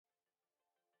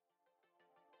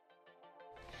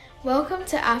Welcome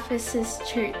to Ephesus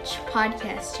Church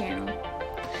podcast channel.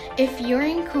 If you're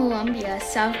in Columbia,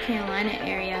 South Carolina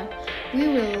area, we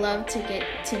would love to get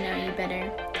to know you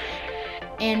better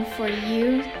and for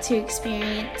you to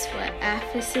experience what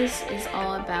Ephesus is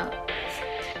all about.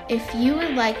 If you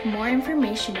would like more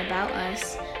information about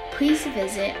us, please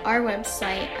visit our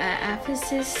website at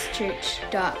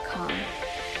ephesuschurch.com.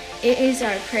 It is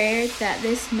our prayer that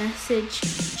this message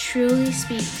truly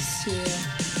speaks to you.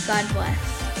 God bless.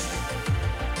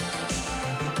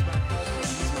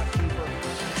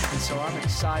 So I'm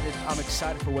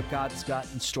excited for what God's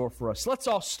got in store for us. Let's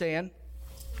all stand.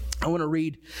 I want to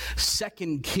read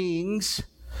 2 Kings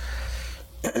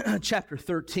chapter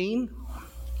 13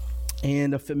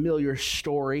 and a familiar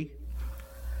story,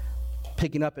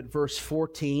 picking up at verse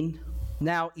 14.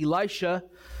 Now Elisha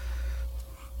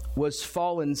was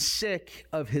fallen sick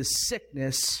of his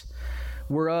sickness,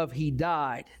 whereof he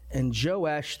died. And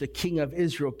Joash, the king of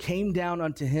Israel, came down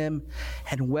unto him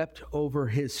and wept over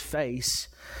his face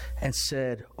and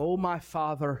said, O my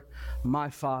father,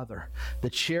 the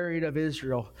chariot of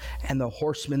Israel and the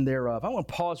horsemen thereof. I want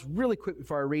to pause really quick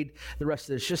before I read the rest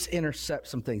of this, just intercept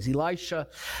some things. Elisha,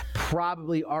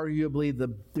 probably arguably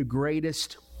the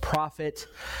greatest prophet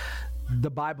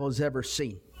the Bible has ever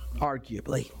seen,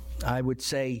 arguably. I would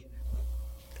say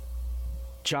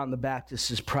John the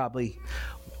Baptist is probably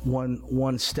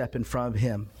one step in front of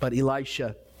him, but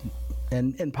Elisha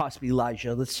and possibly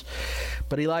Elijah.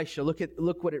 But Elisha,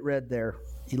 look what it read there.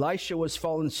 Elisha was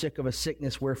fallen sick of a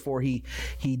sickness, wherefore he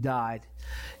died.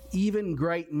 Even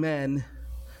great men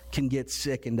can get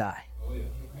sick and die.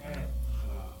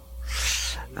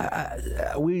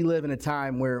 We live in a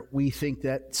time where we think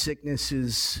that sickness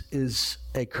is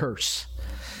a curse.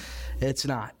 It's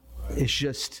not. It's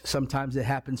just sometimes it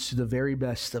happens to the very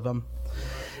best of them.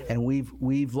 And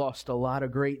we've lost a lot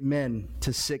of great men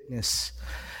to sickness.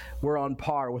 We're on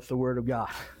par with the Word of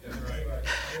God.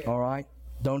 All right?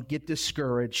 Don't get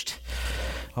discouraged.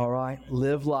 All right?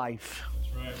 Live life.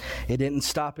 It didn't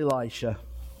stop Elisha.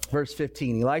 Verse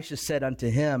 15, Elisha said unto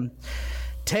him,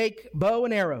 Take bow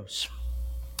and arrows.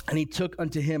 And he took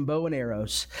unto him bow and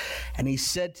arrows. And he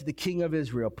said to the king of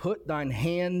Israel, Put thine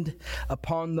hand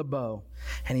upon the bow.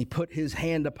 And he put his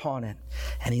hand upon it.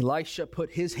 And Elisha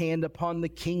put his hand upon the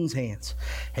king's hands.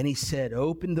 And he said,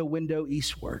 Open the window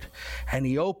eastward. And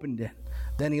he opened it.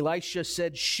 Then Elisha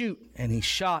said, Shoot. And he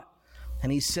shot.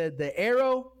 And he said, The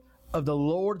arrow of the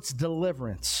Lord's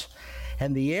deliverance,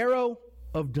 and the arrow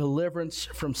of deliverance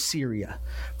from Syria.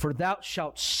 For thou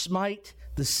shalt smite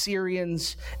the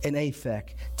Syrians in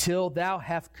Aphek, till thou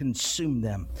have consumed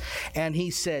them. And he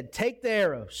said, Take the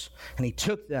arrows. And he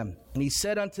took them. And he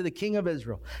said unto the king of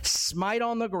Israel, Smite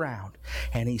on the ground.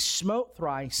 And he smote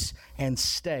thrice and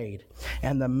stayed.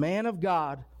 And the man of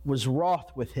God was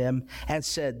wroth with him and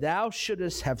said, Thou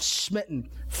shouldest have smitten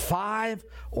 5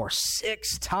 or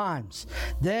 6 times.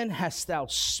 Then hast thou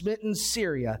smitten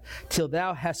Syria till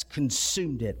thou hast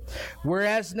consumed it.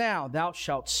 Whereas now thou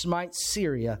shalt smite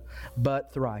Syria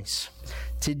but thrice.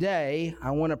 Today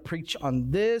I want to preach on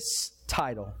this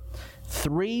title: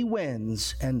 3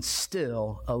 wins and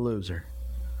still a loser.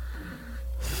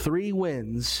 3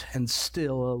 wins and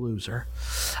still a loser.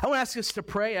 I want to ask us to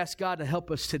pray, ask God to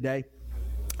help us today.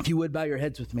 If you would, bow your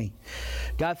heads with me.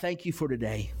 God, thank you for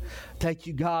today. Thank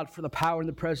you, God, for the power and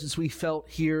the presence we felt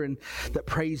here, and the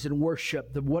praise and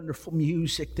worship, the wonderful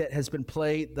music that has been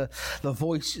played, the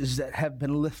voices that have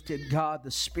been lifted. God,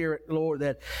 the Spirit, Lord,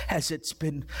 that as it's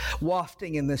been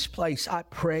wafting in this place, I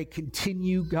pray,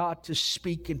 continue, God, to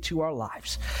speak into our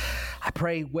lives. I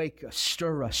pray, wake us,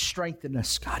 stir us, strengthen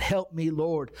us. God, help me,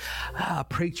 Lord,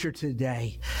 preacher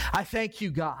today. I thank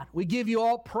you, God. We give you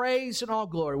all praise and all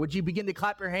glory. Would you begin to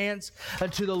clap your hands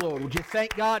unto the Lord? Would you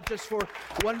thank God just for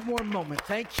one more moment?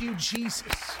 Thank you, Jesus.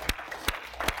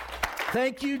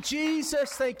 Thank you,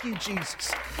 Jesus. Thank you,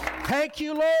 Jesus. Thank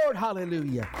you, Lord.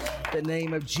 Hallelujah. In the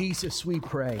name of Jesus we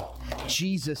pray. In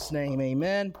Jesus' name,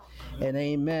 amen and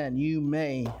amen. You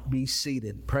may be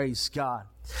seated. Praise God.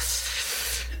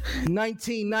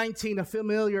 1919, a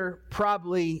familiar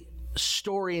probably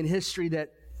story in history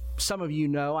that some of you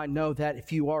know. I know that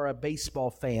if you are a baseball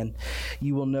fan,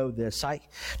 you will know this. I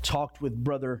talked with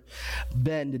Brother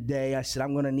Ben today. I said,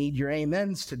 I'm going to need your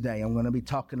amens today. I'm going to be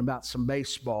talking about some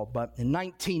baseball. But in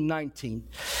 1919,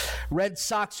 Red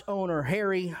Sox owner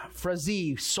Harry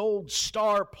Frazee sold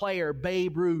star player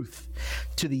Babe Ruth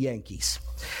to the Yankees,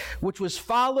 which was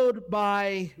followed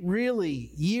by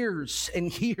really years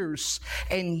and years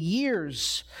and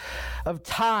years of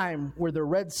time where the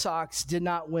Red Sox did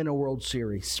not win a World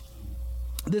Series.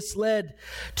 This led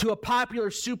to a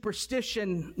popular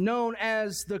superstition known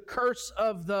as the curse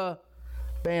of the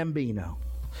Bambino.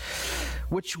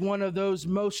 Which one of those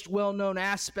most well-known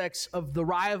aspects of the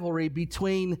rivalry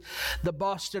between the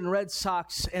Boston Red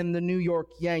Sox and the New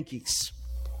York Yankees?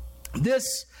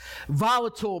 This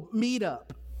volatile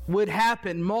meetup would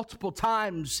happen multiple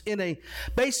times in a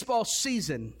baseball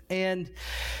season, and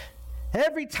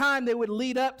every time they would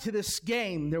lead up to this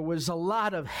game, there was a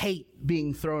lot of hate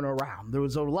being thrown around. There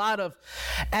was a lot of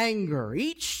anger.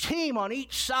 Each team on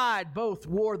each side both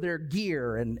wore their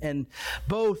gear, and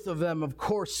both of them, of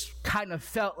course, kind of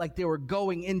felt like they were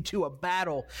going into a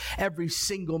battle every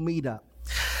single meetup.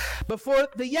 But for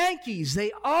the Yankees,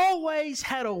 they always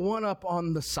had a one-up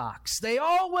on the Sox. They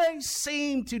always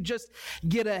seemed to just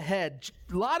get ahead.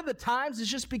 A lot of the times it's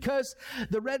just because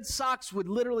the Red Sox would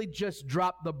literally just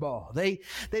drop the ball. They'd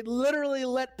literally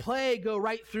let play go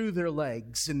right through their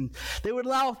legs, and they would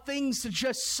allow things to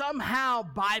just somehow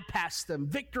bypass them.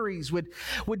 Victories would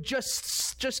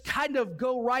just kind of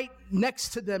go right next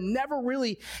to them, never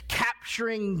really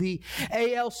capturing the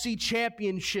ALC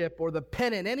championship or the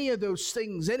pennant, any of those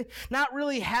things, and not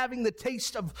really having the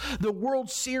taste of the World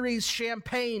Series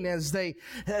champagne as they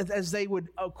would,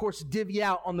 of course, divvy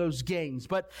out on those games.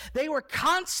 But they were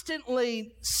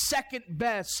constantly second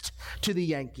best to the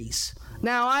Yankees.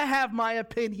 Now, I have my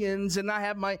opinions and I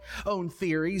have my own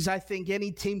theories. I think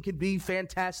any team could be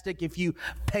fantastic if you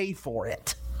pay for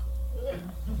it.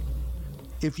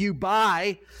 If you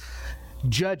buy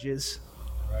Judges,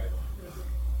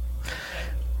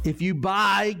 if you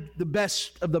buy the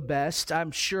best of the best, I'm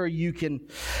sure you can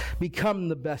become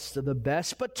the best of the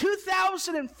best. But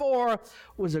 2004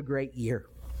 was a great year.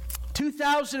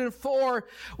 2004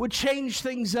 would change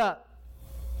things up.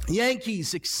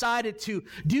 Yankees excited to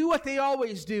do what they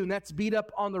always do, and that's beat up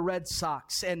on the Red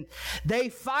Sox. And they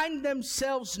find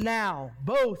themselves now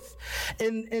both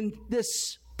in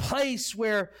this place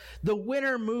where the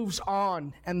winner moves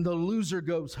on and the loser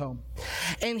goes home.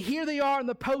 And here they are in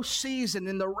the postseason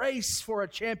in the race for a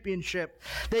championship.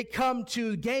 They come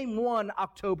to game 1,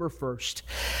 October 1st.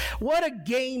 What a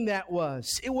game that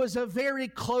was. It was a very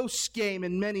close game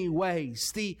in many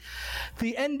ways. The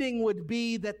ending would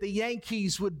be that the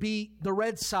Yankees would beat the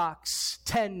Red Sox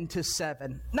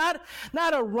 10-7. Not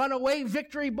a runaway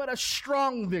victory, but a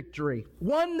strong victory.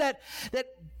 One that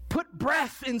put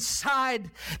breath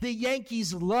inside the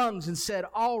Yankees' lungs and said,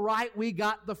 all right, we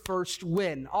got the first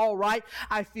win. All right,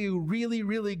 I feel really,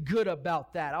 really good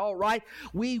about that. All right,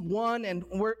 we won, and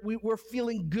we're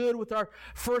feeling good with our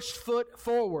first foot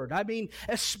forward. I mean,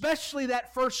 especially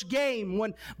that first game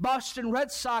when Boston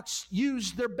Red Sox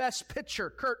used their best pitcher,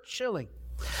 Curt Schilling.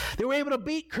 They were able to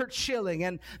beat Curt Schilling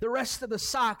and the rest of the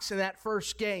Sox in that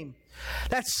first game.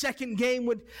 That second game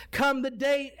would come the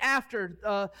day after,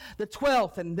 the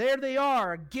 12th, and there they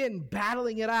are again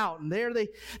battling it out. And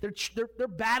they're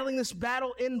battling this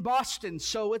battle in Boston,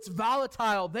 so it's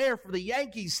volatile there for the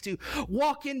Yankees to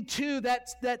walk into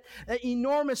that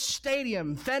enormous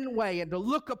stadium, Fenway, and to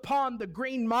look upon the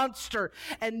Green Monster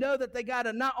and know that they got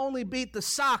to not only beat the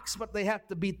Sox, but they have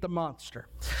to beat the Monster.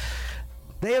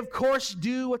 They, of course,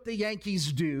 do what the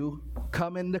Yankees do,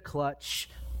 come in the clutch,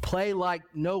 play like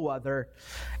no other,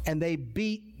 and they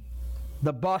beat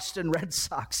the Boston Red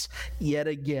Sox yet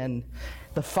again,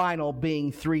 the final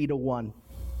being 3-1.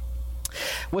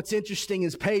 What's interesting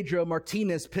is Pedro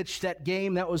Martinez pitched that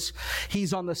game.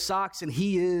 He's on the Sox, and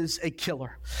he is a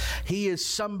killer. He is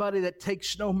somebody that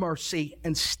takes no mercy,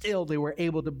 and still they were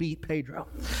able to beat Pedro.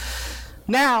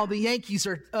 Now the Yankees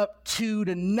are up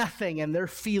 2-0, and they're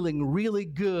feeling really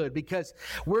good because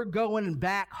we're going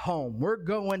back home. We're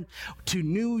going to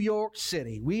New York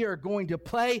City. We are going to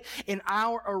play in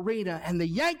our arena, and the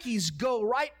Yankees go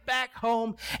right back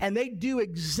home, and they do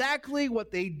exactly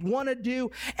what they want to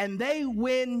do, and they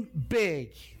win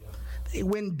big. They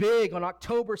win big on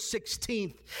October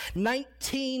 16th,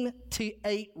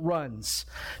 19-8 runs,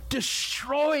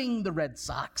 destroying the Red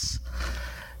Sox.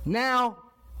 Now,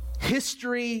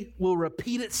 history will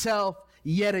repeat itself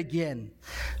yet again.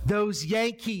 Those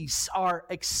Yankees are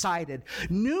excited.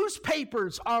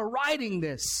 Newspapers are writing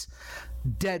this.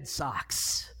 Dead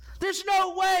Sox. There's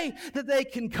no way that they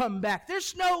can come back.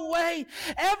 There's no way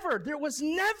ever. There was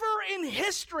never in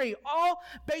history, all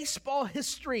baseball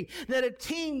history, that a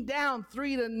team down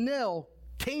 3-0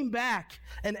 came back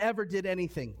and ever did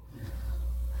anything.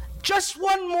 Just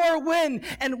one more win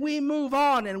and we move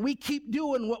on, and we keep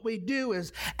doing what we do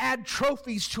is add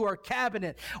trophies to our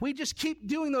cabinet. We just keep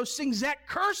doing those things. That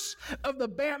curse of the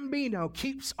Bambino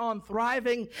keeps on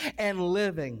thriving and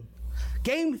living.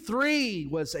 Game 3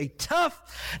 was a tough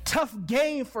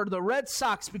game for the Red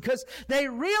Sox because they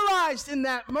realized in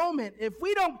that moment, if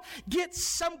we don't get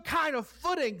some kind of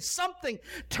footing, something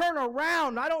turn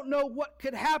around, I don't know what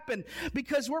could happen,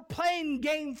 because we're playing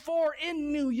Game 4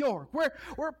 in New York.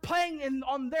 We're playing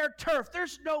on their turf.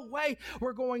 There's no way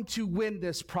we're going to win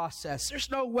this process.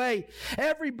 There's no way.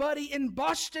 Everybody in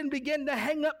Boston began to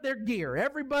hang up their gear.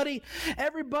 Everybody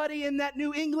in that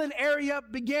New England area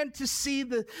began to see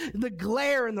the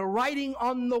glare and the writing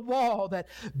on the wall that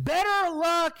better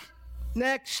luck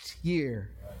next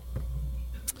year.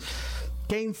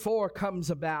 Game 4 comes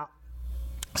about.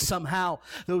 Somehow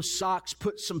those Sox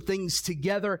put some things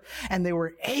together, and they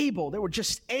were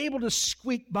just able to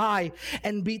squeak by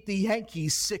and beat the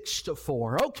Yankees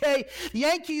 6-4. Okay, the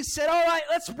Yankees said, all right,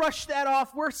 let's brush that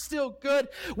off. We're still good.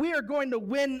 We are going to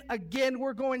win again.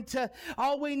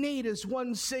 All we need is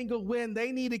one single win.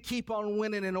 They need to keep on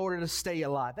winning in order to stay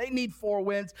alive. They need 4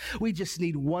 wins. We just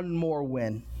need one more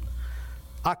win.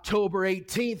 October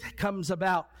 18th comes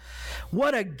about.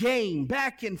 What a game,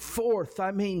 back and forth.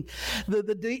 I mean, the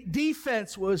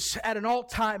defense was at an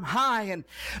all-time high, and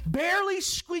barely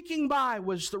squeaking by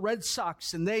was the Red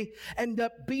Sox, and they end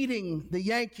up beating the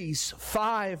Yankees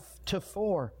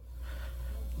 5-4.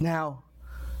 Now,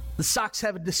 the Sox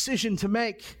have a decision to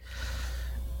make.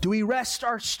 Do we rest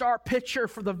our star pitcher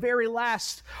for the very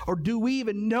last, or do we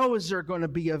even know is there going to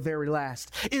be a very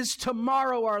last? Is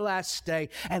tomorrow our last day?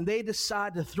 And they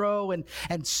decide to throw and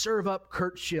serve up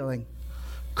Curt Schilling.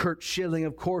 Curt Schilling,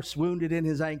 of course, wounded in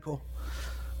his ankle,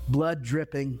 blood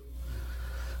dripping.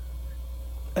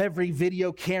 Every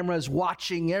video camera is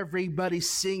watching, everybody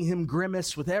seeing him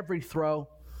grimace with every throw.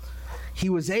 He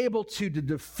was able to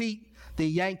defeat the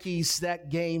Yankees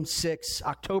that game 6,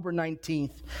 October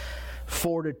 19th.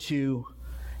 4-2,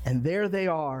 and there they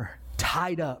are,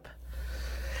 tied up.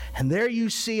 And there you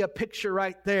see a picture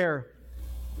right there.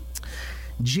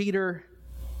 Jeter,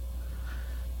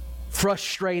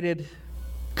 frustrated,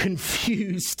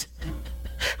 confused.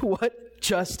 What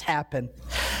just happened?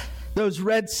 Those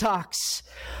Red Sox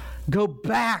go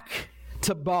back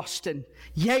to Boston.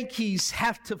 Yankees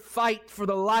have to fight for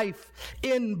the life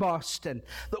in Boston,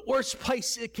 the worst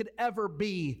place it could ever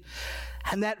be.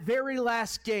 And that very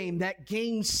last game, that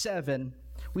Game 7,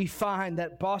 we find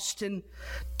that Boston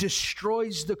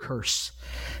destroys the curse.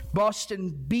 Boston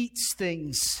beats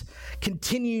things,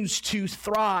 continues to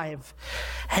thrive,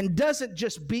 and doesn't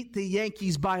just beat the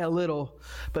Yankees by a little,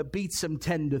 but beats them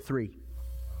 10-3.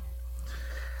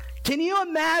 Can you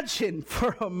imagine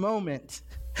for a moment?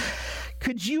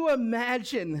 Could you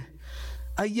imagine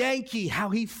a Yankee, how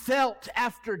he felt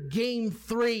after Game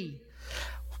 3?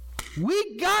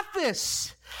 We got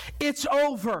this. It's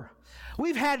over.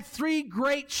 We've had 3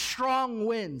 great, strong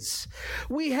wins.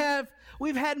 We've had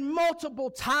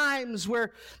multiple times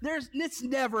where it's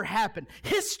never happened.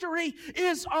 History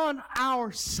is on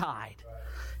our side.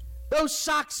 Those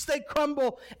Sox, they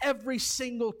crumble every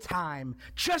single time.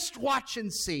 Just watch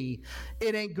and see.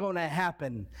 It ain't going to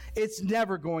happen. It's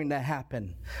never going to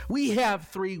happen. We have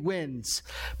 3 wins.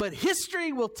 But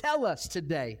history will tell us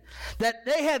today that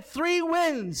they had 3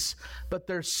 wins, but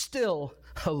they're still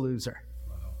a loser.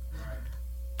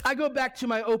 I go back to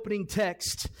my opening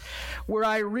text where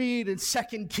I read in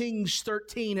 2 Kings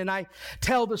 13, and I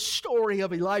tell the story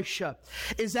of Elisha.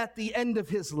 Is at the end of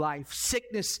his life.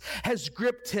 Sickness has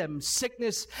gripped him.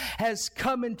 Sickness has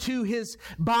come into his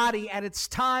body, and it's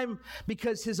time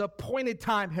because his appointed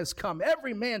time has come.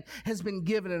 Every man has been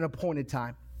given an appointed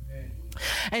time.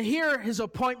 And here his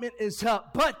appointment is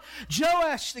up. But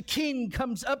Joash the king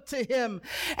comes up to him,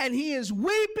 and he is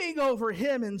weeping over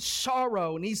him in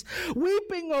sorrow, and he's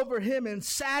weeping over him in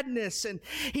sadness, and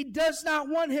he does not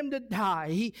want him to die.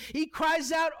 He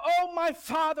cries out, "Oh, my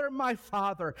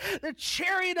father, the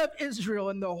chariot of Israel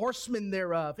and the horsemen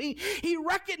thereof." He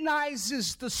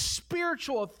recognizes the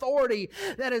spiritual authority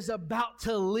that is about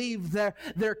to leave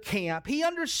their camp. He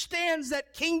understands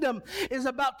that kingdom is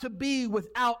about to be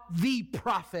without the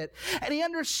prophet. And he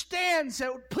understands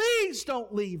that, please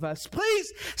don't leave us.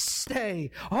 Please stay.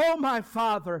 Oh, my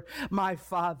father, my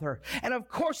father. And of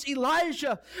course,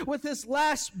 Elijah, with his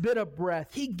last bit of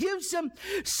breath, he gives him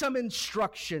some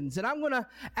instructions. And I'm going to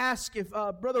ask if,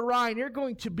 Brother Ryan, you're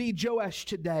going to be Joash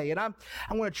today. And I'm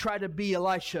going to try to be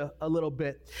Elisha a little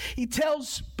bit. He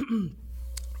tells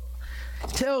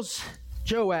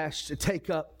Joash to take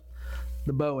up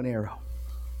the bow and arrow.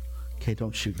 Okay,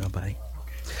 don't shoot nobody.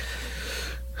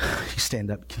 You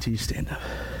stand up. Continue to stand up.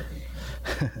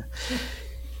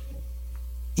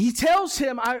 He tells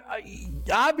him,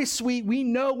 obviously, we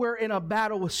know we're in a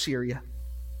battle with Syria.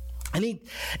 And he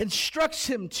instructs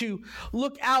him to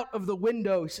look out of the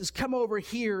window. He says, come over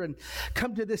here and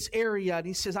come to this area. And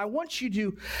he says, I want you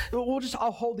to,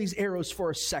 I'll hold these arrows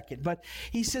for a second. But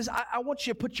he says, I want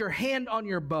you to put your hand on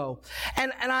your bow.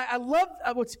 And I love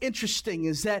what's interesting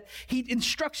is that he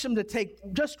instructs him to take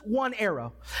just one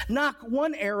arrow. Knock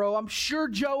one arrow. I'm sure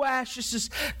Joash, this is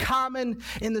common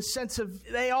in the sense of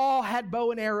they all had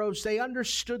bow and arrows. They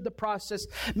understood the process.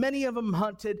 Many of them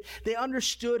hunted. They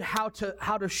understood how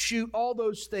to shoot, all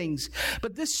those things.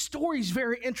 But this story is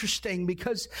very interesting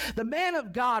because the man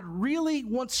of God really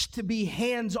wants to be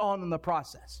hands-on in the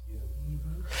process.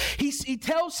 He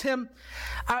tells him,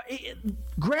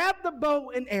 grab the bow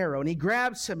and arrow. And he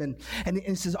grabs him and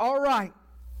he says, all right,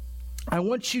 I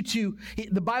want you to,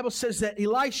 the Bible says that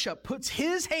Elisha puts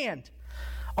his hand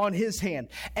on his hand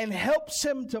and helps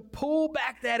him to pull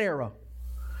back that arrow.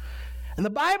 And the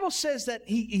Bible says that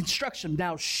he instructs him,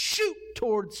 now shoot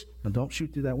towards, now don't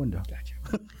shoot through that window.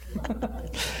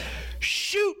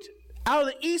 Shoot out of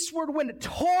the eastward window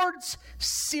towards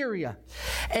Syria.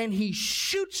 And he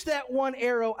shoots that one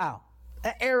arrow out.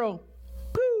 That arrow,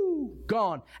 boo,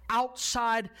 gone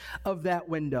outside of that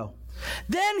window.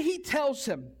 Then he tells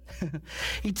him,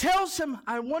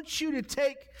 I want you to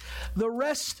take the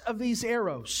rest of these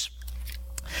arrows.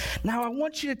 Now I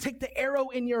want you to take the arrow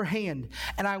in your hand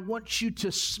and I want you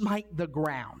to smite the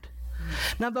ground.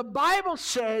 Now the Bible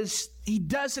says he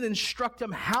doesn't instruct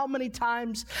him how many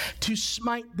times to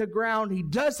smite the ground. He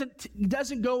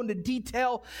doesn't go into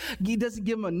detail. He doesn't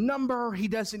give him a number. He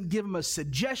doesn't give him a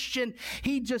suggestion.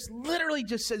 He just literally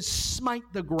just says smite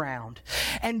the ground.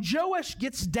 And Joash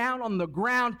gets down on the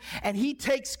ground and he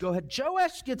takes, go ahead,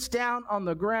 Joash gets down on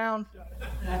the ground.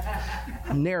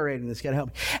 I'm narrating this, gotta help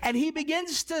me. And he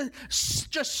begins to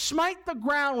just smite the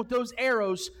ground with those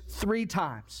arrows 3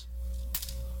 times.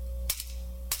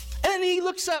 And he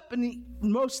looks up and he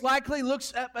most likely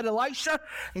looks up at Elisha and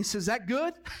he says, is that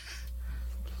good?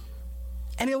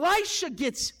 And Elisha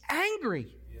gets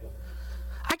angry.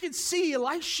 I can see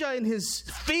Elisha in his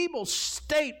feeble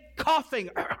state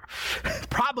coughing.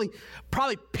 Probably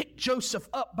picked Joseph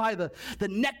up by the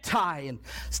necktie and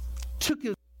took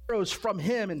his arrows from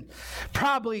him and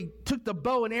probably took the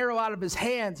bow and arrow out of his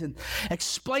hands and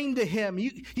explained to him,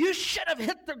 you should have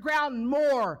hit the ground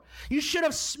more. You should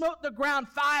have smote the ground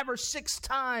 5 or 6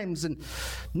 times. And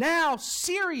now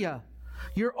Syria,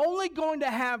 you're only going to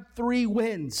have 3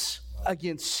 wins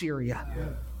against Syria.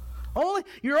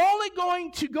 You're only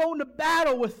going to go into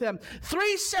battle with them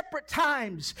 3 separate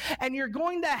times, and you're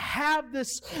going to have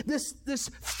this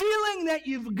feeling that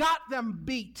you've got them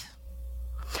beat.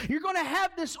 You're going to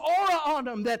have this aura on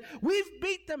them that we've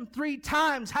beat them 3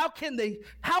 times. How can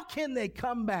they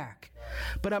come back?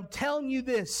 But I'm telling you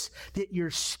this, that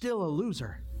you're still a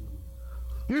loser.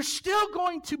 You're still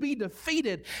going to be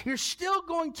defeated. You're still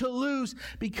going to lose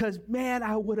because, man,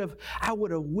 I would have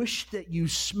wished that you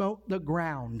smote the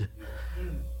ground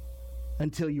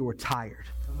until you were tired.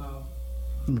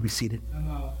 Let me be seated.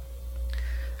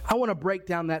 I want to break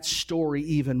down that story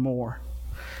even more.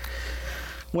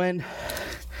 When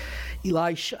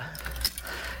Elisha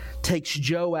takes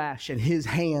Joash in his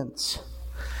hands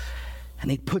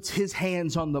and he puts his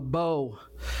hands on the bow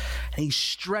and he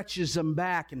stretches them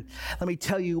back, and let me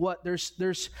tell you what, there's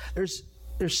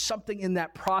something in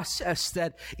that process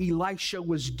that Elisha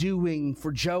was doing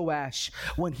for Joash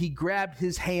when he grabbed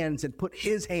his hands and put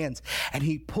his hands and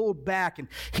he pulled back and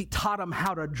he taught him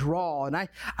how to draw. And I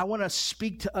want to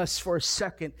speak to us for a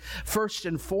second. First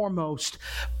and foremost,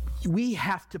 we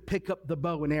have to pick up the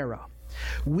bow and arrow.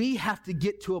 We have to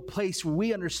get to a place where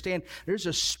we understand there's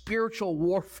a spiritual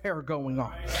warfare going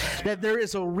on. That there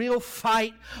is a real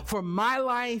fight for my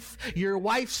life, your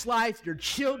wife's life, your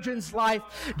children's life.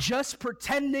 Just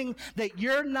pretending that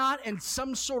you're not in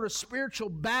some sort of spiritual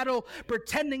battle,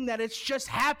 pretending that it's just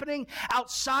happening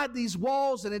outside these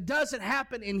walls and it doesn't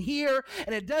happen in here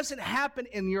and it doesn't happen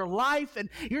in your life and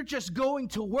you're just going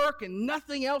to work and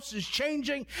nothing else is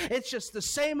changing. It's just the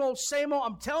same old, same old.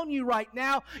 I'm telling you right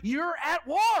now, you're at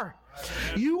war.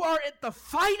 You are at the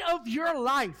fight of your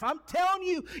life. I'm telling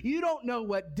you, you don't know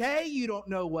what day, you don't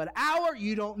know what hour,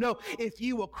 you don't know if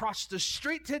you will cross the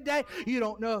street today, you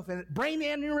don't know if a brain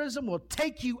aneurysm will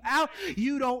take you out,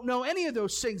 you don't know any of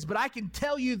those things, but I can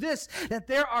tell you this, that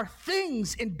there are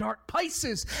things in dark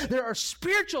places, there are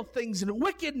spiritual things and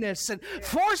wickedness and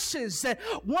forces that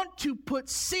want to put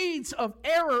seeds of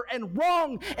error and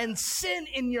wrong and sin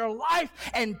in your life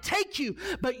and take you,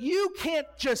 but you can't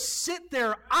just sit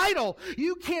there idle.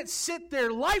 You can't sit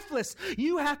there lifeless.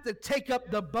 You have to take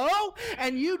up the bow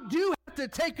and you do have to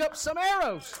take up some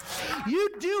arrows.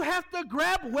 You do have to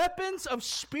grab weapons of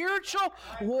spiritual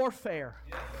warfare.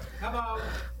 Come on.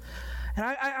 And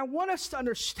I want us to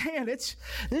understand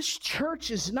this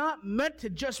church is not meant to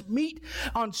just meet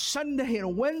on Sunday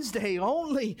and Wednesday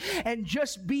only and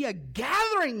just be a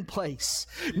gathering place.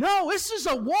 No, this is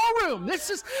a war room. This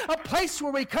is a place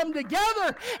where we come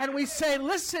together and we say,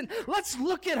 listen, let's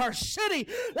look at our city.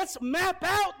 Let's map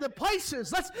out the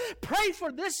places. Let's pray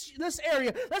for this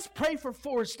area. Let's pray for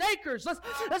Forest Acres.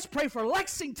 Let's pray for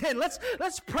Lexington.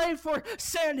 Let's pray for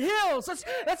Sand Hills.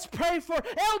 Let's pray for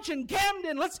Elgin,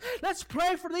 Camden. Let's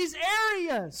pray for these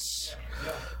areas.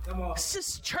 Come on.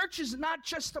 This church is not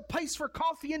just a place for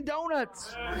coffee and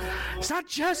donuts. It's not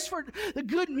just for the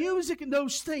good music and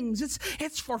those things.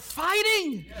 It's for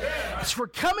fighting. It's for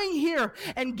coming here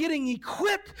and getting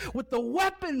equipped with the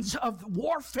weapons of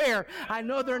warfare. I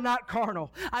know they're not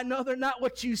carnal. I know they're not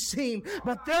what you seem,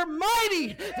 but they're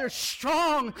mighty. They're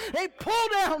strong. They pull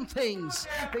down things.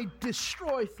 They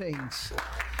destroy things.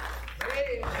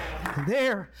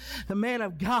 There, the man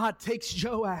of God takes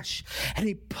Joash and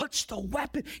he puts the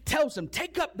weapon, tells him,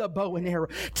 take up the bow and arrow,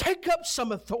 take up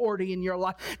some authority in your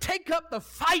life, take up the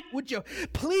fight, would you?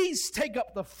 Please take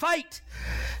up the fight.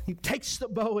 He takes the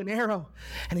bow and arrow,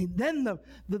 and then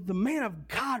the man of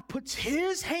God puts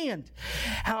his hand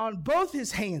on both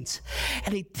his hands,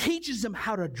 and he teaches him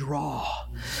how to draw.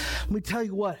 Let me tell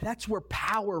you what, that's where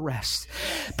power rests.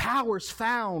 Power's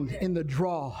found in the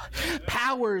draw.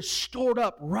 Power is stored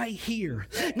up right here.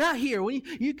 Not here.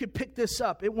 You could pick this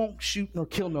up. It won't shoot nor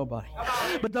kill nobody.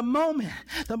 But the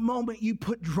moment you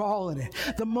put draw in it,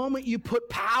 the moment you put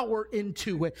power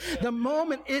into it, the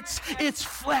moment it's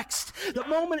flexed, the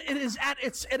moment it is at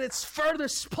its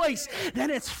furthest place, then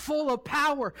it's full of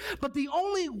power. But the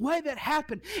only way that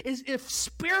happens is if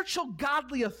spiritual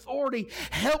godly authority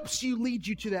helps you lead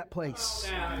you to that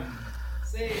place.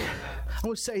 I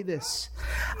want to say this.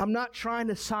 I'm not trying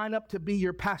to sign up to be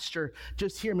your pastor.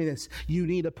 Just hear me this. You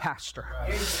need a pastor.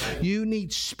 You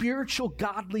need spiritual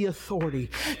godly authority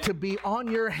to be on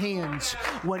your hands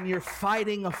when you're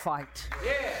fighting a fight.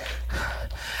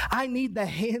 I need the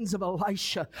hands of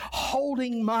Elisha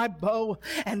holding my bow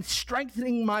and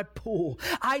strengthening my pull.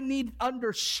 I need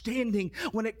understanding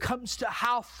when it comes to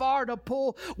how far to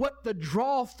pull, what the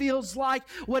draw feels like,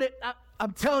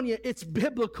 I'm telling you, it's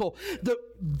biblical.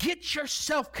 Get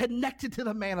yourself connected to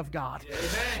the man of God.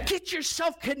 Amen. Get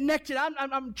yourself connected.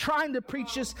 I'm trying to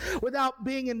preach this without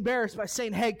being embarrassed by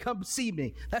saying, hey, come see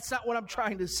me. That's not what I'm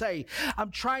trying to say.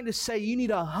 I'm trying to say you need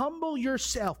to humble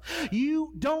yourself.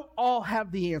 You don't all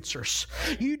have the answers.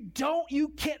 You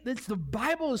can't. The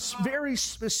Bible is very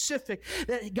specific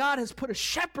that God has put a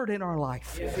shepherd in our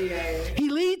life. Yes, he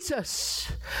leads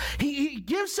us. He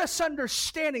gives us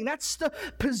understanding. That's the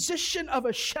position of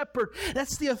a shepherd.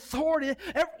 That's the authority.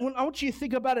 I want you to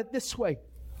think about it this way.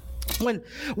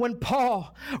 When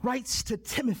Paul writes to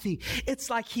Timothy,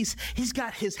 it's like he's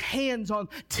got his hands on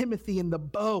Timothy and the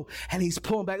bow, and he's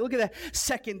pulling back. Look at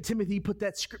that 2 Timothy. Put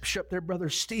that scripture up there, Brother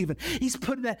Stephen. He's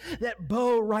putting that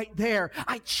bow right there.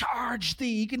 I charge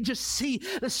thee. You can just see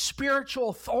the spiritual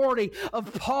authority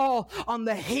of Paul on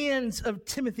the hands of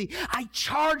Timothy. I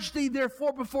charge thee,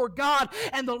 therefore, before God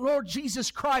and the Lord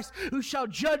Jesus Christ, who shall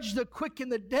judge the quick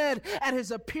and the dead at his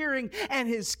appearing and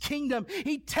his kingdom.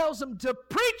 He tells him to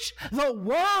preach the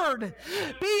word.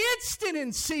 Be instant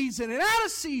in season and out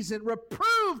of season.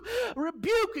 Reprove,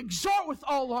 rebuke, exhort with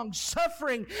all long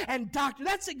suffering and doctrine.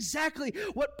 That's exactly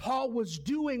what Paul was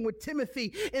doing with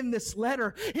Timothy in this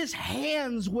letter. His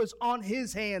hands was on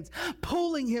his hands,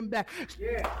 pulling him back,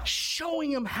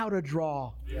 showing him how to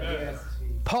draw. Yes.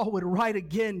 Paul would write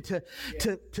again to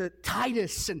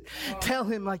Titus and tell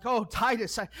him like, oh,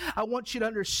 Titus, I want you to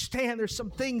understand there's some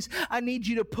things I need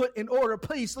you to put in order.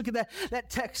 Please look at that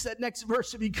text, that next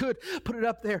verse, if you could put it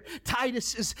up there.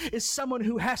 Titus is someone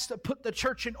who has to put the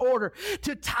church in order.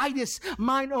 To Titus,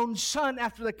 mine own son,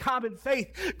 after the common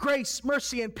faith, grace,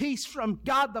 mercy, and peace from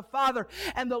God the Father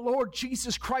and the Lord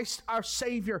Jesus Christ our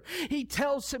Savior. He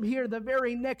tells him here, the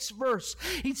very next verse,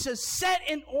 he says, set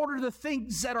in order the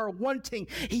things that are wanting.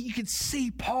 You can see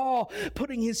Paul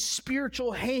putting his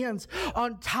spiritual hands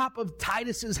on top of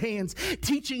Titus's hands,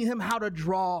 teaching him how to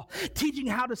draw, teaching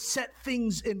how to set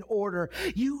things in order.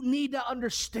 You need to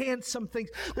understand some things.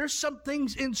 There's some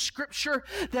things in Scripture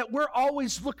that we're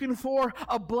always looking for,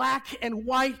 a black and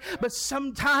white, but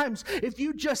sometimes if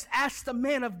you just ask the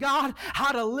man of God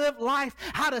how to live life,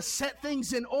 how to set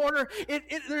things in order,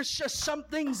 there's just some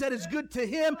things that is good to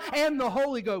him and the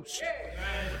Holy Ghost.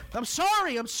 I'm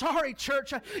sorry, church.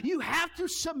 You have to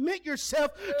submit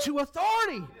yourself to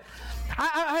authority.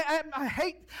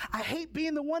 I hate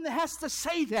being the one that has to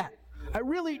say that. I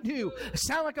really do. I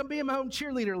sound like I'm being my own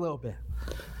cheerleader a little bit.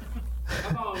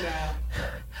 Come on now.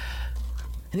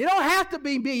 And you don't have to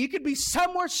be me. You could be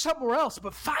somewhere else.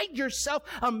 But find yourself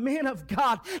a man of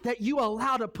God that you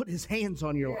allow to put his hands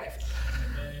on your life.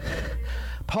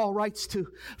 Paul writes to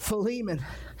Philemon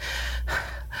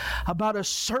about a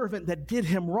servant that did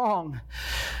him wrong.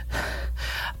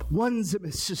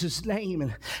 Onesimus is his name.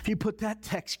 And if you put that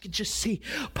text, you can just see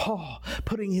Paul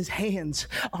putting his hands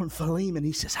on Philemon.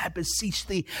 He says, I beseech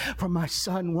thee for my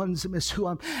son Onesimus, who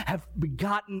I have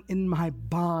begotten in my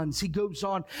bonds. He goes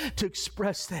on to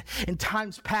express that in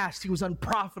times past he was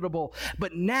unprofitable,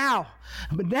 but now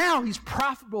he's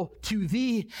profitable to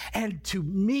thee and to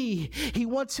me. He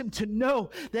wants him to know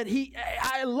that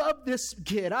I love this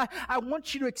kid. I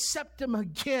want you to accept him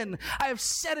again. I have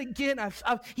said again,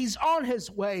 he's on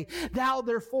his way. Thou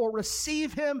therefore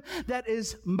receive him that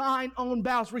is mine own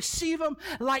bowels. Receive him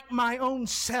like my own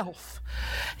self.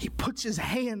 He puts his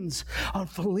hands on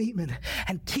Philemon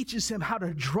and teaches him how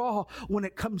to draw when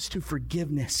it comes to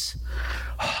forgiveness.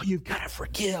 Oh, you've got to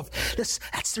forgive. There's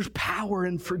power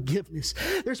in forgiveness.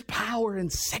 There's power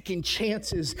in second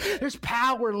chances. There's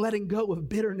power in letting go of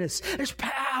bitterness. There's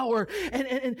power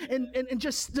and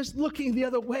just looking the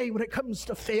other way when it comes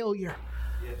to failure.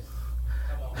 Yes.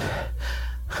 Come on.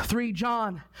 3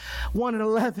 John 1 and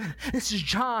 11. This is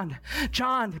John.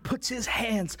 John puts his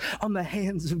hands on the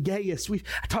hands of Gaius.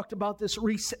 I talked about this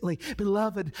recently.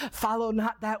 Beloved, follow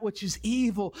not that which is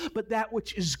evil, but that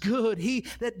which is good. He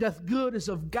that doth good is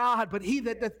of God, but he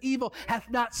that doth evil hath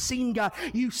not seen God.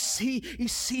 You see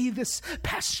this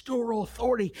pastoral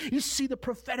authority. You see the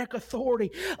prophetic authority.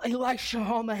 Elisha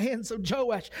on the hands of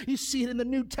Joash. You see it in the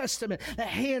New Testament. The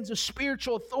hands of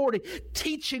spiritual authority,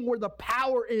 teaching where the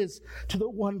power is to the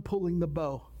one pulling the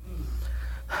bow.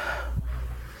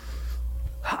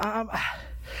 I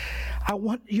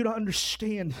want you to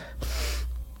understand.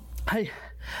 I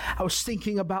was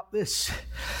thinking about this.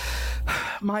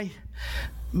 My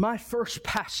first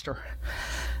pastor,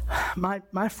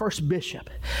 my first bishop,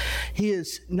 he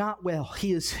is not well.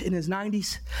 He is in his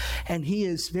 90s and he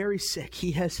is very sick.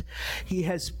 He has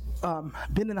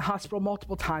been in the hospital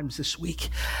multiple times this week.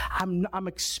 I'm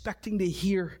expecting to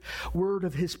hear word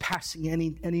of his passing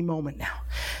any moment now.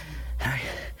 And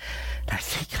I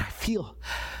feel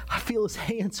his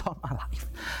hands on my life.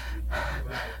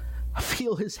 I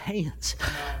feel his hands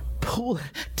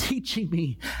teaching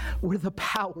me where the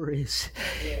power is.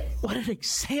 What an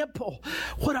example.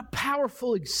 What a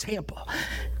powerful example.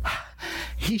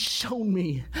 He's shown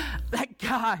me that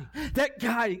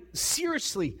guy,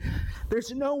 seriously,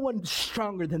 there's no one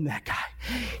stronger than that guy.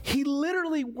 He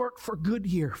literally worked for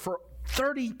Goodyear for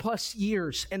 30 plus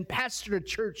years and pastored a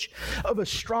church of a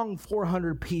strong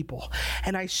 400 people.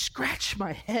 And I scratch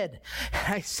my head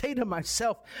and I say to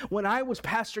myself, when I was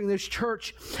pastoring this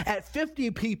church at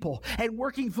 50 people and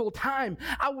working full time,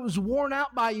 I was worn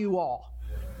out by you all.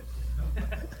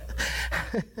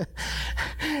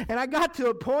 And I got to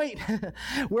a point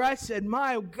where I said,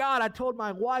 my God, I told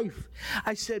my wife,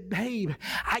 I said, babe,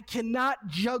 I cannot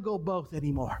juggle both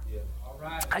anymore. Yeah.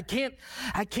 Right.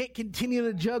 I can't continue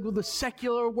to juggle the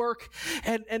secular work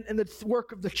and the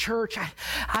work of the church.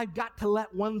 I've got to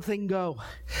let one thing go.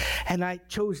 And I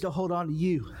chose to hold on to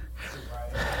you.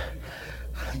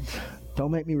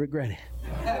 Don't make me regret it.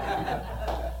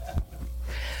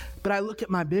 But I look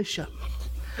at my bishop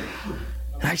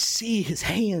and I see his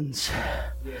hands.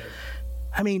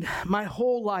 I mean, my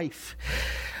whole life,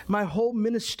 my whole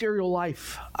ministerial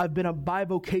life, I've been a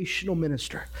bivocational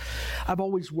minister. I've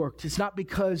always worked. It's not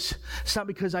because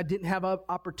I didn't have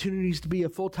opportunities to be a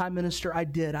full-time minister. I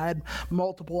did. I had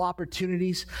multiple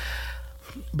opportunities.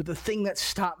 But the thing that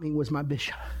stopped me was my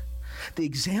bishop. The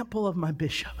example of my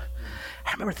bishop.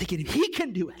 I remember thinking, if he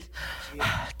can do it,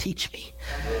 teach me.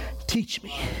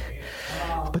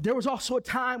 But there was also a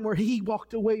time where he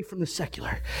walked away from the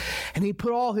secular and he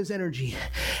put all his energy,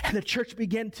 and the church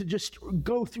began to just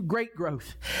go through great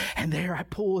growth. And there I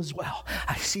pull as well.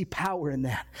 I see power in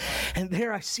that. And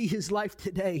there I see his life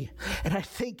today. And I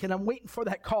think, and I'm waiting for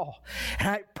that call. And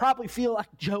I probably feel like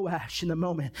Joash in the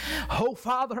moment. Oh,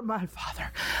 Father, my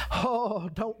Father. Oh,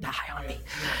 don't die on me.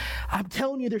 I'm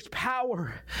telling you, there's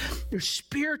power. There's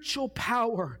spiritual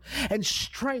power and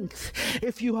strength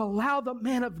if you allow the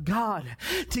man of God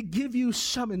to give you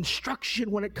some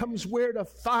instruction when it comes where to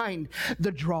find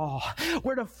the draw,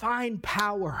 where to find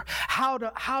power, how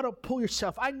to pull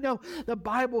yourself. I know the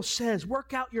Bible says,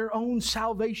 work out your own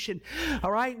salvation.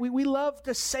 All right? We love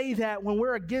to say that when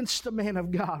we're against the man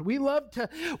of God. We love to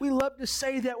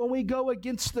say that when we go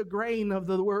against the grain of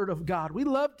the word of God. We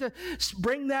love to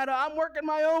bring that up. I'm working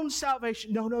my own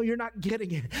salvation. No, you're not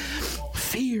getting it.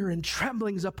 Fear and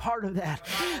trembling is a part of that.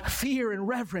 Fear and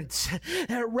reverence.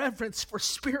 Reverence for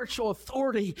spiritual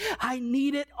authority. I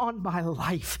need it on my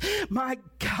life. My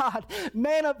God,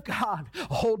 man of God,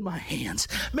 hold my hands.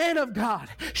 Man of God,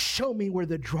 show me where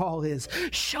the draw is.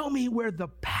 Show me where the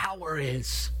power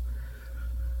is.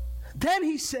 Then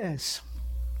he says,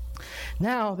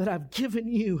 now that I've given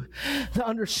you the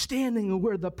understanding of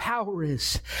where the power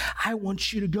is, I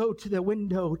want you to go to the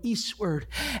window eastward,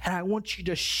 and I want you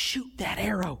to shoot that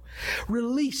arrow.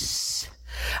 Release.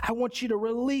 I want you to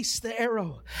release the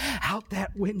arrow out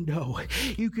that window.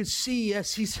 You can see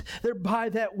as he's there by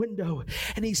that window,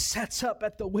 and he sets up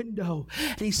at the window,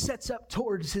 and he sets up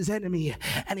towards his enemy,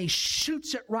 and he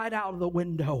shoots it right out of the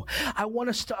window. I want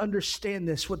us to understand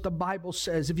this, what the Bible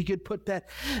says. If you could put that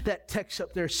text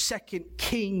up there, 2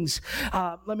 Kings.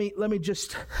 Let me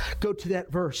just go to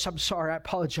that verse. I'm sorry, I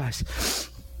apologize.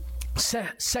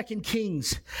 2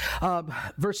 Kings,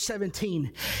 verse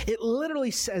 17. It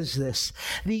literally says this: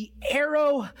 the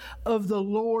arrow of the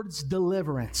Lord's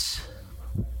deliverance.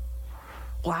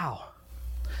 Wow.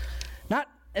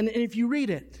 And if you read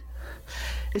it,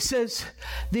 it says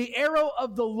the arrow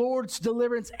of the Lord's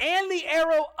deliverance and the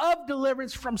arrow of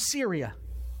deliverance from Syria.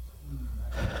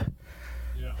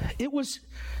 Yeah. It was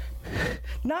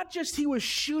not just he was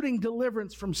shooting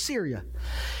deliverance from Syria.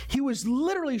 He was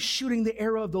literally shooting the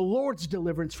arrow of the Lord's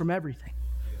deliverance from everything.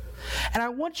 And I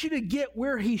want you to get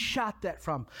where he shot that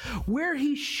from. Where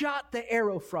he shot the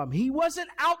arrow from. He wasn't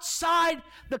outside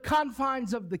the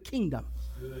confines of the kingdom.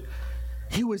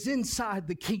 He was inside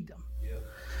the kingdom.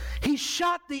 He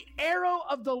shot the arrow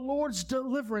of the Lord's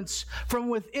deliverance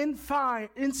from inside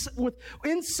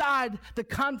the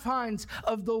confines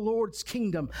of the Lord's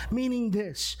kingdom. Meaning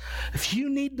this: if you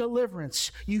need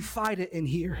deliverance, you fight it in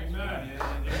here. Amen.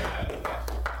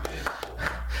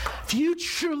 If you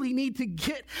truly need to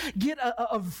get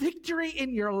a victory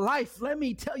in your life, let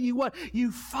me tell you what,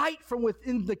 you fight from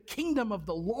within the kingdom of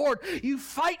the Lord. You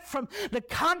fight from the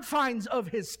confines of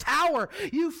his tower.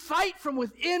 You fight from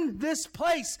within this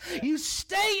place. You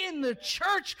stay in the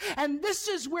church, and this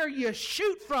is where you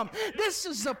shoot from. This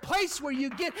is the place where you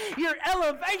get your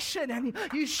elevation, and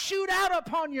you shoot out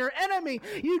upon your enemy.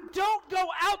 You don't go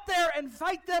out there and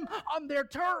fight them on their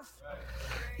turf.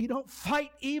 You don't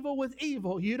fight evil with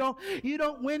evil. You don't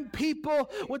win people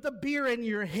with a beer in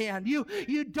your hand. You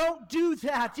don't do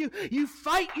that. You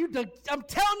fight. I'm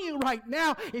telling you right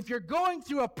now, if you're going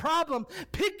through a problem,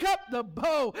 pick up the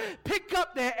bow, pick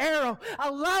up the arrow,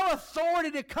 allow authority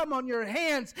to come on your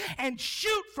hands and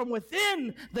shoot from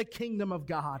within the kingdom of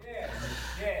God.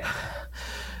 Yeah.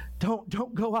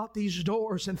 Don't go out these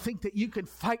doors and think that you can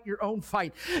fight your own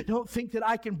fight. Don't think that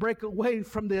I can break away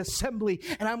from the assembly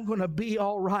and I'm going to be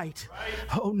all right.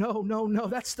 Oh, no.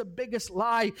 That's the biggest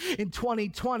lie in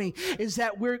 2020, is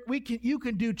that you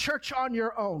can do church on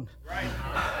your own. Right.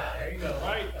 There you go.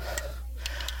 Right.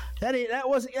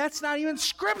 That's not even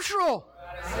scriptural.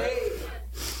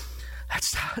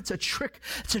 That's a trick.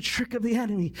 It's a trick of the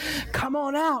enemy. Come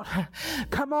on out.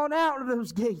 Come on out of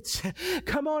those gates.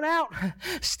 Come on out.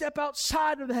 Step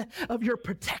outside of your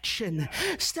protection.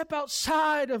 Step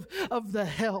outside of the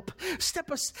help.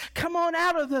 Come on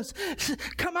out of this.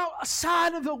 Come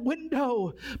outside of the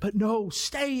window. But no,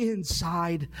 stay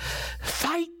inside.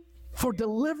 Fight for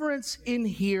deliverance in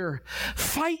here.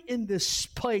 Fight in this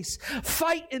place.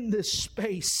 Fight in this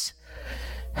space.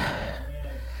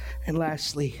 And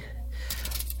lastly,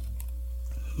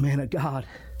 man of God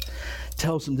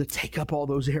tells him to take up all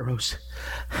those arrows.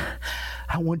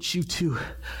 I want you to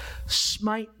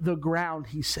smite the ground,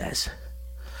 he says.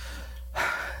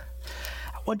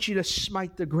 I want you to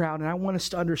smite the ground, and I want us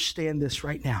to understand this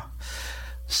right now.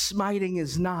 Smiting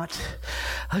is not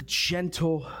a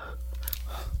gentle...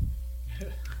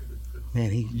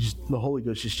 Man, the Holy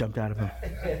Ghost just jumped out of him.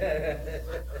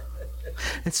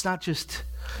 It's not just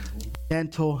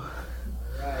gentle.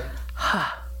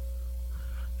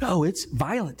 No, it's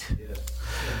violent.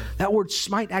 That word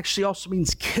smite actually also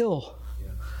means kill.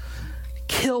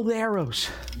 Kill the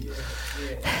arrows.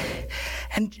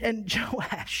 And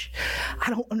Joash,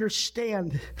 I don't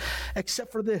understand,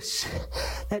 except for this,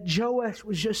 that Joash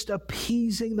was just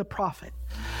appeasing the prophet,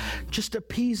 just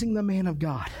appeasing the man of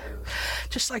God.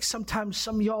 Just like sometimes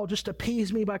some of y'all just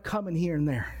appease me by coming here and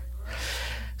there.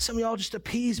 Some of y'all just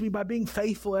appease me by being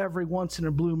faithful every once in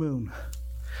a blue moon.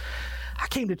 I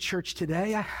came to church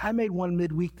today. I made one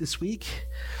midweek this week.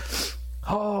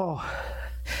 Oh,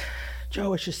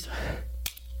 Joe, it's just...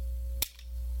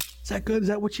 Is that good? Is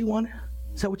that what you want?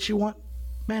 Is that what you want,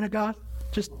 man of God?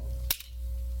 Just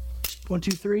 1,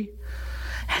 2, 3.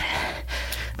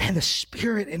 Man, the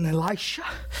Spirit in Elisha,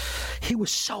 he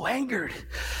was so angered.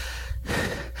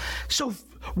 so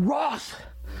wroth.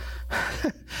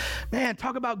 Man,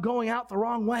 talk about going out the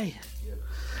wrong way.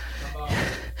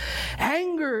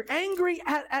 Angry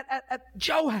at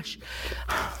Joash.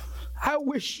 I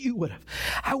wish you would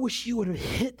have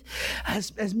hit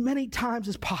as many times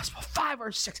as possible, 5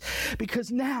 or 6,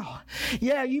 because now,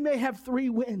 yeah, you may have 3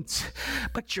 wins,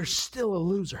 but you're still a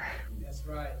loser. That's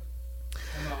right.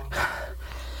 Come on.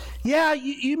 Yeah,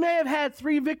 you may have had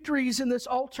 3 victories in this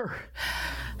altar,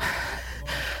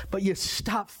 but you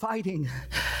stop fighting.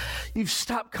 You've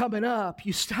stopped coming up.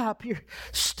 You're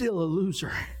still a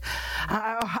loser.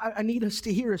 I need us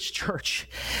to hear as church,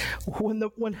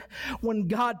 when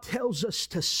God tells us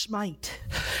to smite,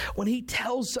 when He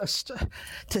tells us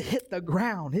to hit the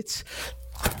ground, it's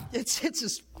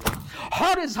as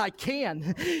hard as I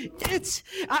can.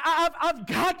 I've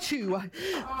got to.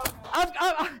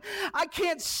 I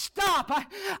can't stop.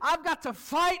 I've got to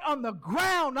fight on the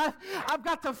ground. I've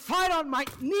got to fight on my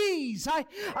knees.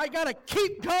 I got to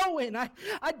keep going. I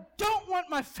don't want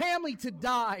my family to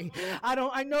die.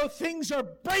 I know things are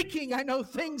breaking. I know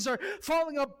things are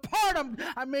falling apart.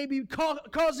 I may be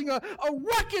causing a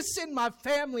ruckus in my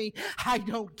family. I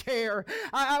don't care.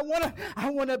 I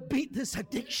want to beat this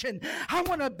addiction. I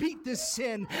want to beat this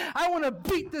sin. I want to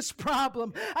beat this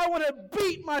problem. I want to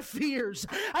beat my fears.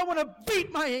 I want to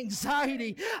beat my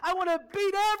anxiety. I want to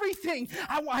beat everything.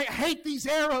 I hate these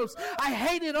arrows. I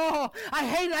hate it all.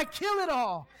 I kill it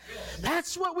all.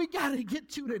 That's what we got to get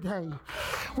to today.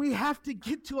 We have to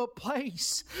get to a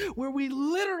place where we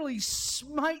literally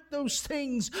smite those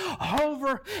things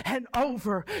over and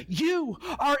over. You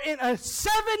are in a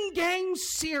 7-game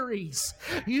series.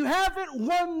 You haven't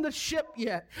won the ship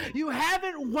yet. You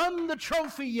haven't won the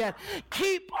trophy yet.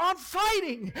 Keep on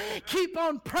fighting. Keep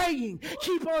on praying.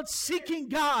 Keep on seeking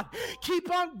God.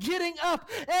 Keep on getting up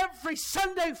every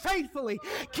Sunday faithfully.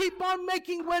 Keep on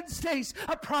making Wednesdays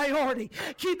a priority.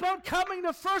 Keep on coming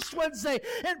to First Wednesday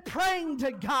and praying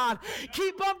to God.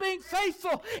 Keep on being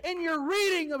faithful in your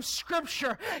reading of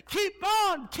Scripture. Keep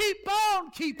on, keep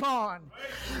on, keep on.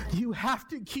 You have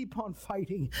to keep on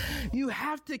fighting. You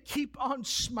have to keep on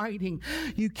smiting.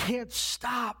 You can't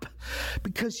stop,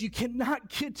 because you cannot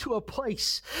get to a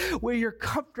place where you're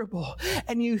comfortable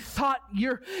and you thought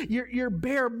your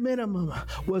bare minimum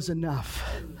was enough.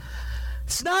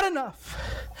 It's not enough.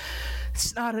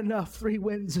 It's not enough. 3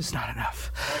 wins is not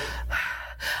enough.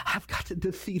 I've got to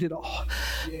defeat it all.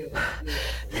 The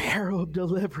arrow of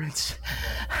deliverance,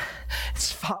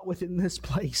 it's fought within this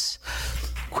place.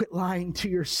 Quit lying to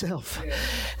yourself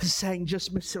and saying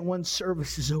just missing one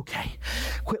service is okay.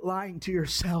 Quit lying to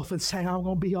yourself and saying I'm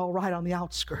going to be all right on the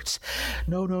outskirts.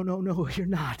 No, you're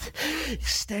not.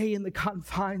 Stay in the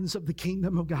confines of the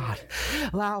kingdom of God.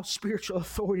 Allow spiritual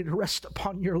authority to rest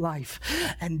upon your life,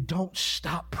 and don't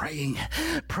stop praying.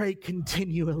 Pray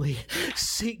continually.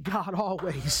 Seek God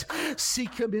always.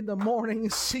 Seek Him in the morning.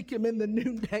 Seek Him in the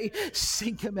noonday.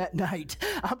 Seek Him at night.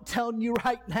 I'm telling you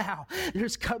right now,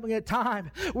 there's coming a time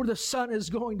where the sun is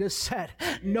going to set.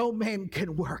 No man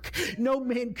can work. No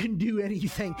man can do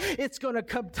anything. It's going to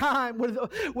come time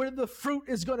where the fruit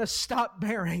is going to stop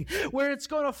bearing, where it's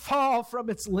going to fall from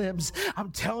its limbs.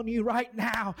 I'm telling you right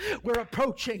now, we're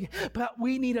approaching, but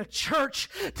we need a church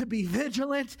to be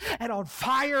vigilant and on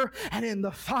fire and in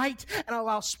the fight, and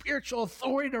allow spiritual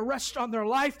authority to rest on their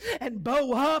life and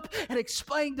bow up and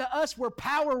explain to us where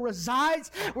power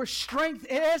resides, where strength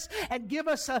is, and give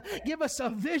us a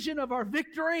vision of our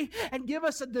victory, and give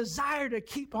us a desire to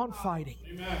keep on fighting.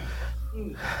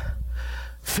 Amen.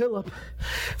 Philip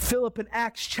in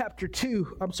Acts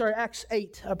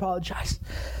 8, I apologize.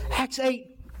 Acts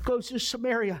 8 goes to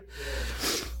Samaria.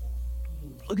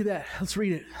 Look at that. Let's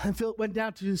read it. And Philip went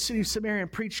down to the city of Samaria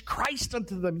and preached Christ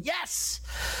unto them. Yes!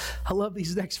 I love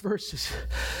these next verses.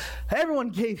 Everyone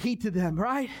gave heed to them,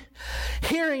 right?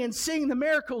 Hearing and seeing the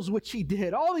miracles which he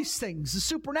did. All these things, the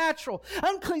supernatural,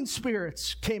 unclean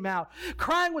spirits came out,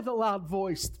 crying with a loud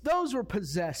voice. Those were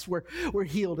possessed were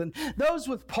healed, and those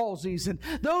with palsies, and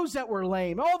those that were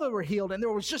lame, all that were healed. And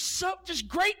there was just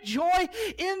great joy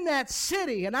in that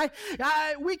city. And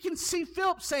we can see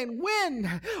Philip saying,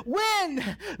 win.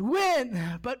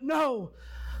 But no,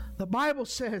 the Bible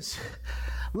says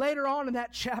later on in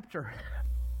that chapter,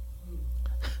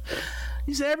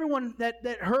 he said everyone that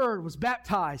heard was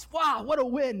baptized. Wow, what a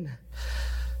win.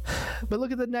 But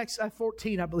look at the next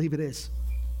 14, I believe it is.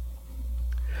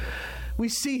 We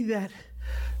see that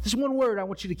there's one word I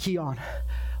want you to key on.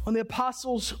 When the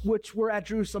apostles which were at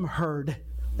Jerusalem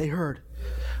they heard.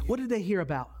 What did they hear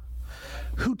about?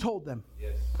 Who told them?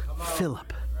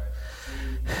 Philip.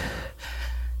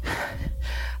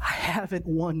 I haven't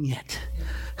won yet.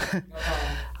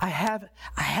 I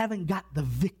haven't got the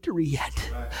victory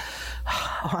yet.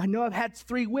 I know I've had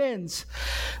 3 wins,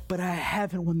 but I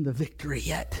haven't won the victory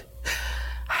yet.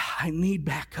 I need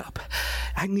backup.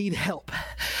 I need help.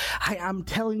 I'm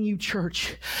telling you,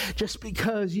 church, just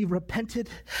because you've repented,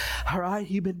 all right,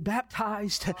 you've been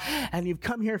baptized, and you've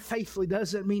come here faithfully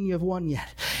doesn't mean you've won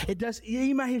yet. It does.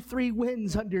 You might have 3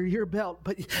 wins under your belt,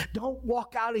 but don't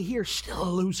walk out of here still a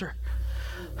loser.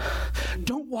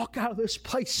 Don't walk out of this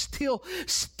place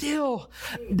still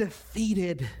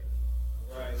defeated.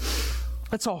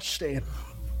 Let's all stand.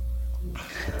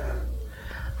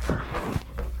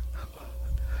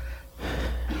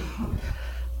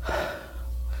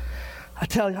 I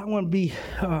tell you, I'm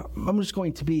just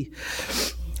going to be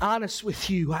honest with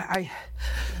you.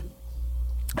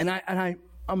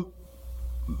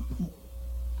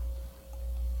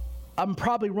 I'm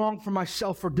probably wrong for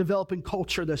myself for developing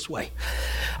culture this way.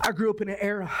 I grew up in an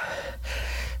era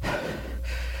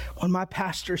when my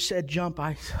pastor said jump,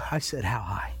 I said how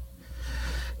high.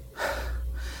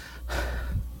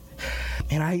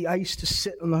 And I used to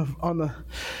sit I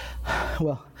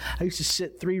used to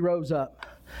sit 3 rows up.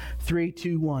 3,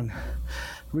 2, 1. The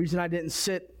reason I didn't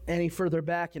sit any further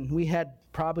back, and we had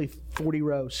probably 40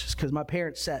 rows, is because my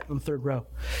parents sat in the 3rd row.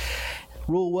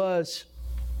 Rule was,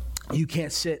 you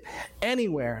can't sit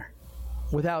anywhere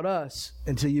without us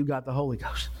until you got the Holy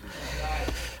Ghost.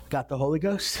 Got the Holy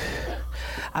Ghost?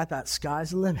 I thought sky's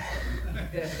the limit.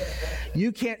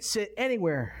 You can't sit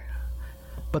anywhere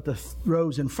but the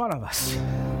rows in front of us.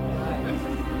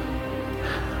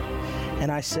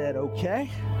 And I said, okay.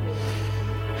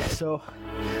 So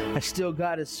I still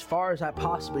got as far as I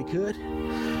possibly could,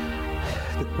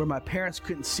 where my parents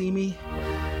couldn't see me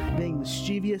being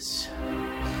mischievous.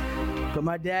 But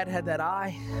my dad had that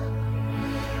eye.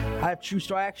 I have true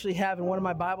story. I actually have in one of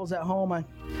my Bibles at home, my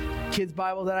kid's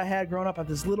Bible that I had growing up, I have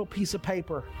this little piece of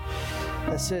paper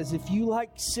that says, if you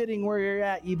like sitting where you're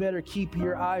at, you better keep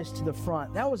your eyes to the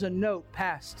front. That was a note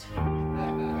passed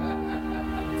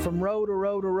from row to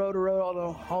row to row to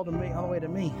row, all the way to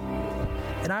me.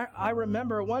 And I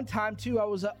remember one time too, I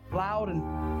was loud and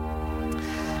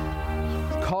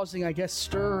causing, I guess,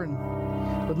 stir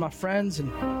and with my friends,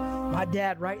 and my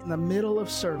dad, right in the middle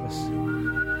of service,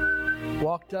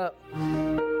 walked up,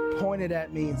 pointed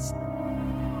at me, and said,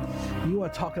 you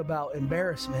want to talk about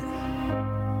embarrassment?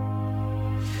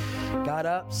 Got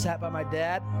up, sat by my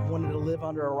dad, wanted to live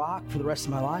under a rock for the rest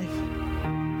of my life.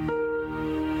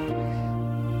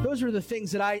 Those are the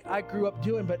things that I grew up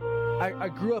doing, but I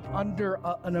grew up under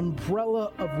an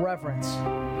umbrella of reverence.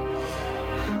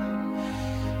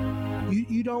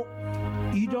 You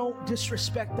don't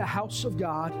disrespect the house of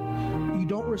God. You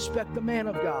don't respect the man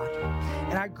of God.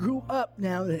 And I grew up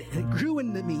now, it grew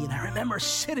into me, and I remember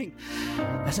sitting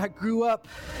as I grew up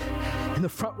in the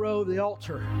front row of the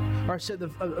altar, or I said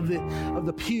of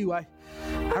the pew. I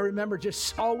remember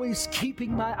just always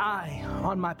keeping my eye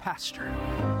on my pastor.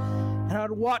 And I'd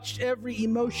watch every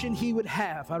emotion he would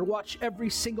have. I'd watch every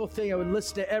single thing. I would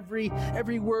listen to every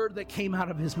word that came out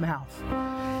of his mouth,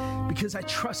 because I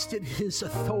trusted his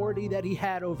authority that he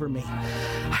had over me.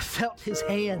 I felt his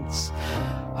hands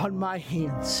on my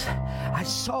hands. I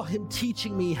saw him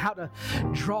teaching me how to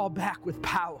draw back with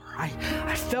power. I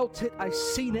felt it, I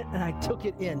seen it, and I took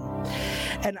it in.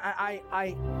 And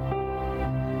I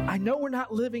know we're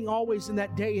not living always in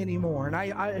that day anymore, and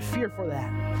I fear for that.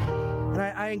 And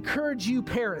I encourage you,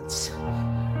 parents,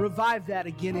 revive that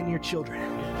again in your children.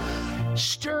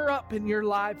 Stir up in your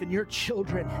life and your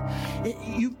children.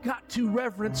 You've got to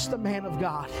reverence the man of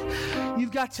God. You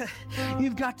got to,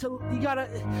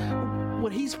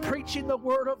 when he's preaching the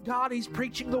word of God, he's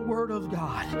preaching the word of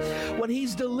God. When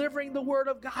he's delivering the word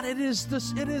of God, it is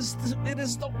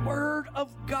the word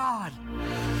of God.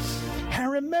 And I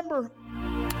remember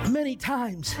many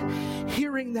times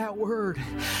hearing that word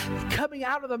coming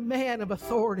out of the man of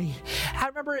authority. I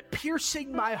remember it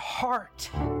piercing my heart,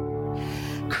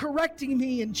 correcting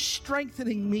me and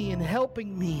strengthening me and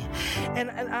helping me. And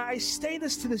I say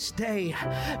this to this day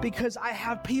because I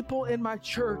have people in my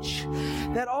church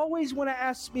that always want to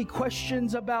ask me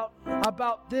questions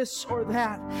about this or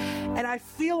that. And I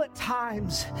feel at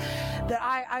times that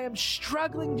I am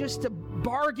struggling just to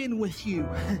bargain with you.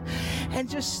 And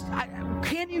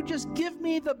can you just give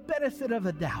me the benefit of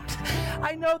a doubt?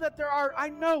 I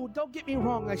know, don't get me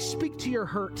wrong, I speak to your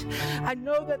hurt. I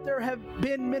know that there have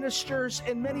been ministers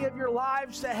in in many of your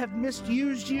lives that have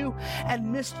misused you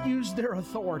and misused their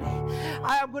authority.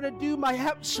 I am going to do my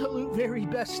absolute very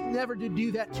best never to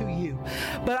do that to you.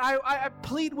 But I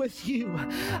plead with you,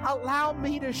 allow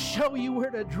me to show you where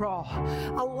to draw.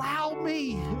 Allow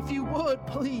me, if you would,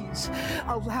 please,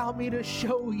 allow me to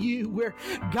show you where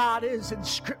God is in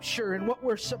Scripture and what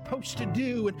we're supposed to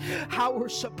do and how we're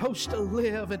supposed to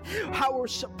live and how we're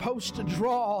supposed to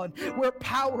draw and where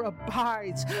power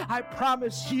abides. I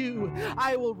promise you,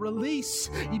 I will release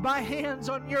my hands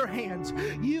on your hands.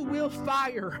 You will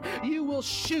fire. You will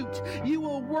shoot. You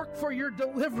will work for your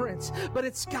deliverance. But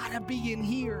it's got to be in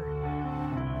here.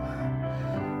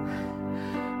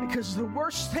 Because the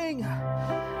worst thing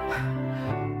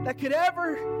that could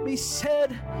ever be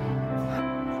said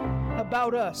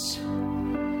about us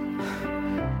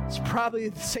is probably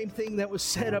the same thing that was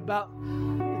said about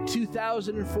the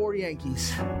 2004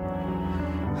 Yankees.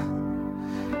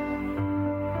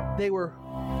 They were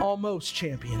almost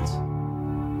champions.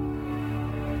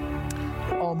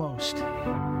 Almost.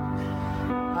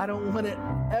 I don't want it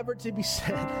ever to be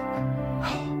said.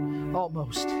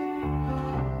 Almost.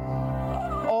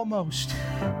 Almost.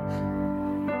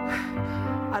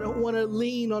 I don't want to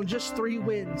lean on just 3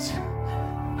 wins.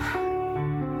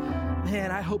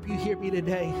 Man, I hope you hear me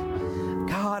today.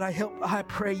 God, I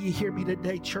pray you hear me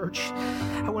today, church.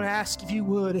 I want to ask if you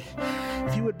would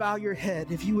bow your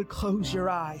head, if you would close your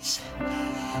eyes.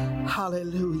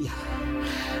 Hallelujah.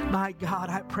 My God,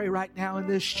 I pray right now in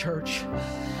this church,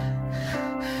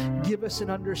 give us an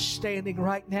understanding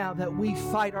right now that we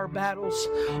fight our battles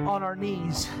on our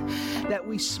knees, that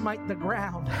we smite the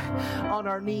ground on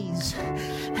our knees,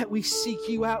 that we seek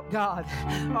you out, God,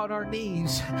 on our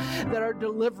knees, that our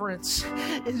deliverance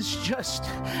is just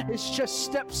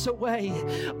steps away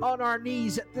on our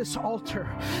knees at this altar.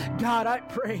 God, I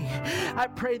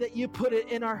pray that you put it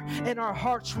in our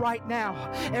hearts right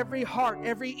now, every heart,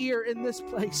 every ear in this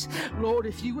place. Lord,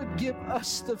 if you would give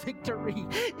us the victory,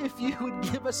 if you would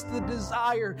give us the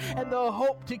desire and the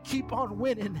hope to keep on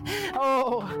winning.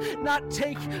 Oh, not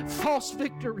take false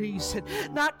victories and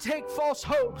not take false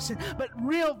hopes, but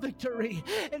real victory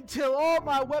until all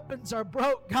my weapons are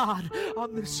broke, God,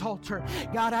 on this altar.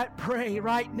 God, I pray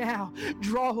right now,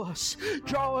 draw us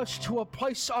to a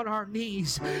place on our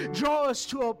knees. Draw us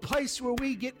to a place where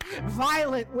we get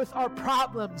violent with our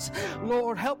problems.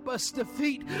 Lord, help us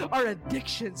defeat our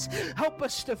addictions. Help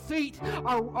us defeat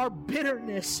our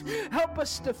bitterness. Help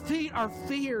us defeat our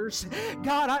fears.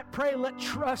 God, I pray, let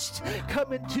trust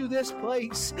come into this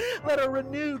place. Let a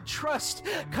renewed trust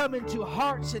come into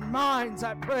hearts and minds,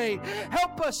 I pray.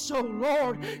 Help us, oh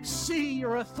Lord, see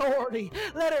your authority.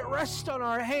 Let it rest on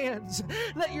our hands.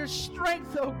 Let your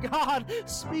strength, oh God,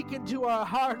 speak into our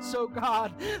hearts, oh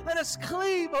God. Let us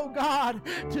cleave, oh God,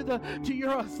 to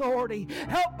your authority.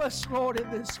 Help us, Lord, in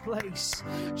this place.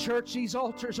 Church, these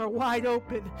altars are wide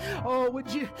open. Oh,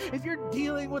 would you, if you're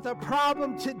dealing with a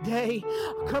problem today,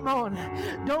 come on.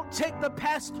 Don't take the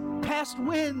past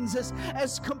wins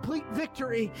as complete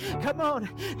victory. Come on.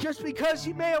 Just because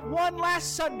you may have won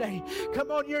last Sunday,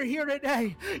 come on, you're here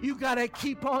today. You got to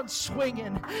keep on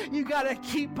swinging. You got to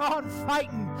keep on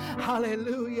fighting.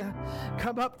 Hallelujah.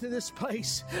 Come up to this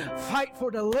place. Fight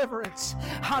for deliverance.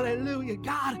 Hallelujah.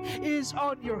 God is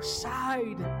on your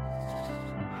side.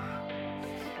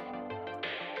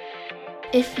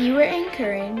 If you were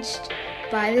encouraged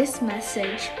by this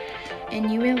message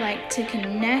and you would like to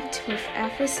connect with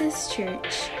Ephesus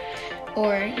Church,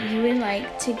 or you would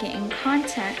like to get in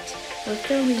contact with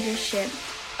the leadership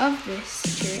of this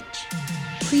church,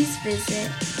 please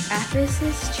visit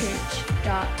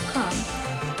ephesuschurch.com.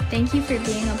 Thank you for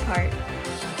being a part